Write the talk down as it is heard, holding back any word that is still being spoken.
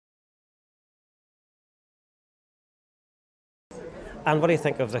And what do you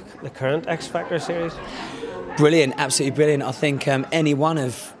think of the current X Factor series? Brilliant, absolutely brilliant. I think any one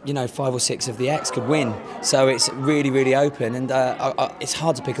of 5 or 6 of the X could win. So it's really, really open, and it's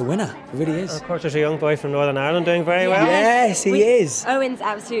hard to pick a winner. It really is. And of course, there's a young boy from Northern Ireland doing very well. Yes, he is. Owen's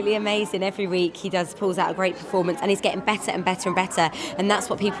absolutely amazing. Every week he pulls out a great performance, and he's getting better and better and better. And that's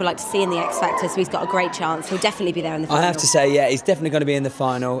what people like to see in the X Factor. So he's got a great chance. He'll definitely be there in the final. I have to say, yeah, he's definitely going to be in the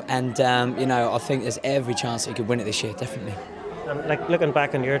final, and I think there's every chance that he could win it this year, definitely. Like looking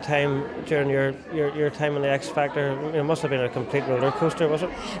back on your time during your time in the X Factor, it must have been a complete roller coaster, was it?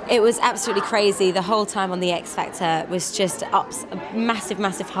 It was absolutely crazy. The whole time on the X Factor was just ups,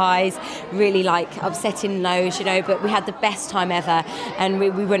 massive highs, really like upsetting lows, but we had the best time ever, and we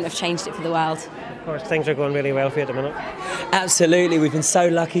wouldn't have changed it for the world. Of course, things are going really well for you at the minute. Absolutely, we've been so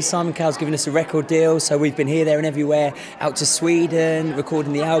lucky. Simon Cowell's given us a record deal, so we've been here, there and everywhere, out to Sweden,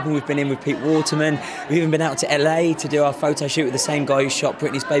 recording the album. We've been in with Pete Waterman. We've even been out to LA to do our photo shoot with the same guy who shot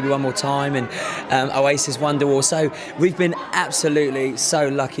Britney's Baby One More Time and Oasis Wonderwall. So we've been absolutely so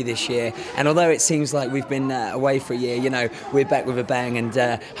lucky this year, and although it seems like we've been away for a year, we're back with a bang,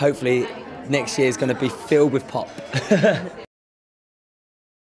 and hopefully next year is going to be filled with pop.